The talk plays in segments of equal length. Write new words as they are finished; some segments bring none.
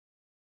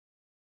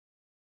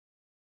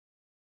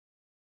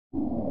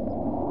One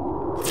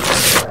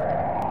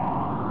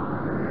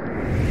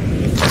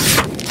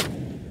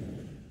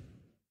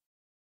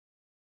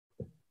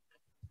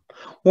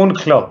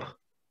club,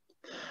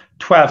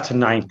 12 to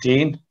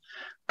 19.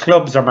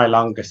 Clubs are my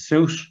longest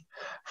suit.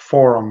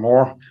 4 or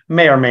more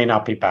may or may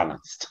not be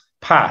balanced.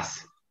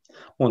 Pass.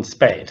 One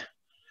spade.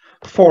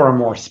 4 or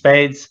more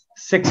spades,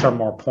 6 or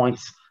more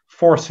points,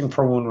 forcing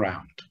for one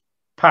round.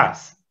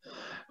 Pass.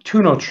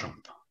 2 no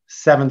trump.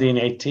 17,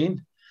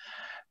 18.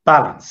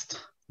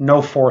 Balanced.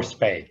 No 4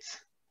 spades.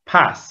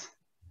 Pass.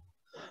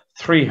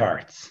 3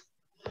 hearts.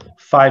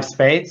 5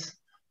 spades,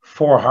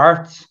 4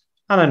 hearts,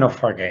 and enough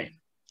for game.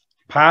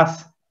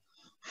 Pass.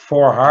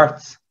 4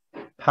 hearts.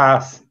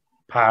 Pass,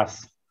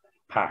 pass,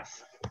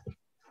 pass.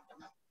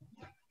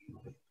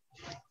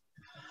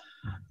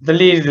 The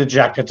lead of the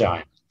Jack of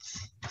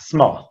Diamonds.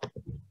 Small.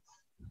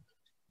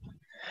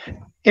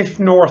 If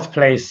North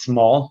plays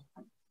small,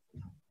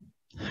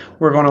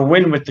 we're going to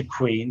win with the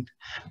Queen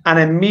and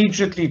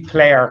immediately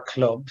play our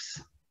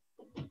clubs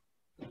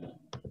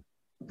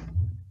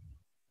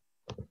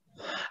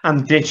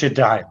and ditch a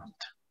diamond.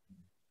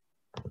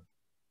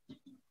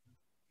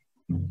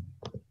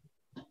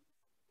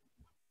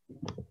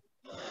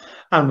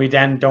 And we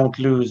then don't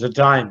lose a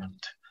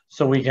diamond.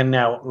 So we can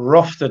now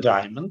ruff the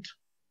diamond.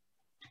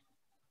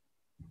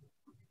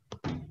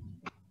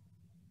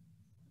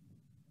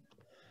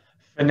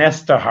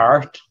 Finesse the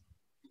heart.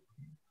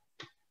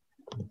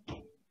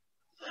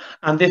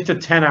 And if the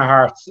 10 of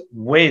hearts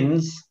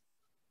wins,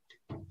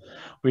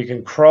 we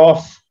can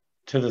cross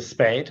to the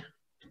spade.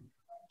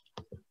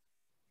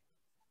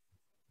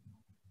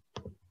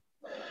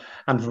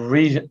 And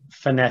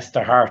re-finesse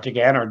the heart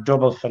again, or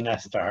double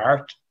finesse the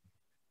heart.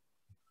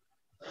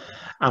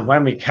 And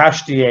when we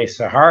cash the ace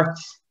of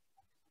hearts,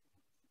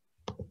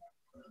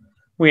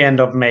 we end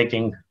up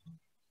making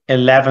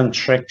 11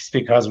 tricks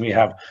because we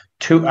have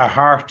a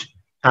heart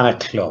and a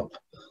club.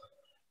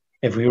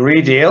 If we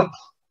redeal,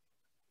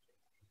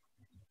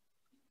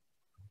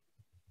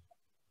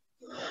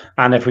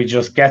 and if we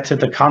just get to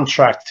the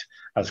contract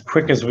as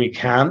quick as we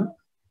can,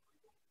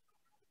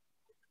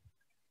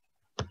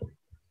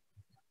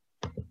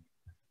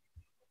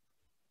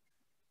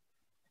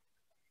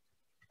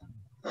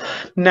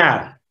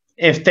 now,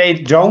 if they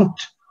don't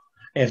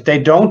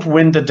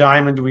win the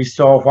diamond, we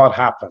saw what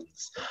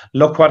happens.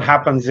 Look what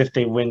happens if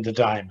they win the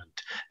diamond.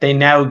 They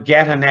now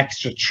get an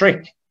extra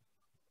trick.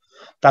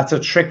 That's a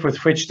trick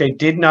with which they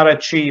did not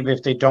achieve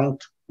if they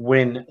don't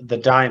win the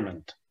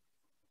diamond.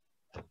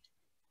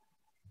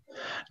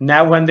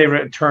 Now when they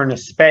return a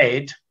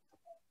spade,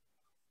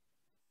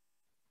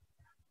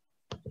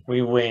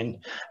 we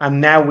win.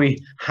 And now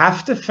we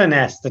have to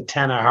finesse the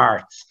 10 of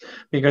hearts,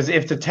 because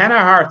if the 10 of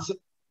hearts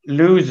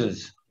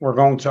loses, we're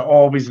going to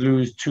always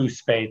lose 2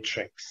 spade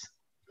tricks.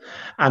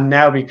 And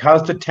now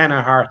because the 10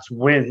 of hearts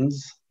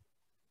wins,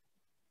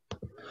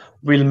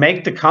 we'll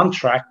make the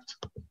contract,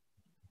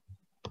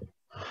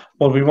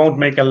 but we won't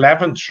make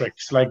 11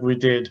 tricks like we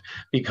did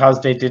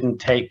because they didn't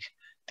take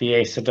the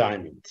ace of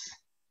diamonds.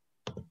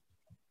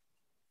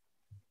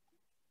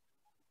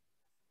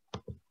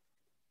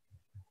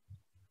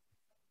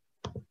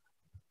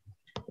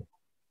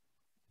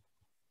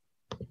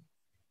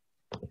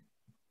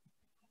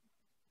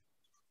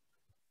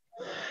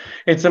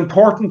 It's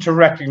important to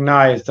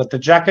recognize that the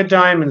Jack of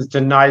Diamonds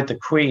denied the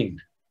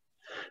Queen.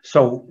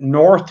 So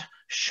North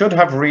should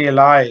have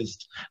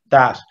realized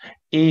that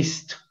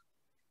East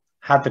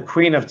had the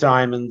Queen of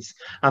Diamonds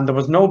and there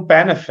was no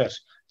benefit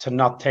to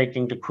not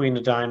taking the Queen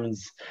of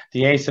Diamonds,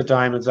 the Ace of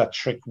Diamonds at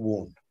trick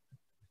 1.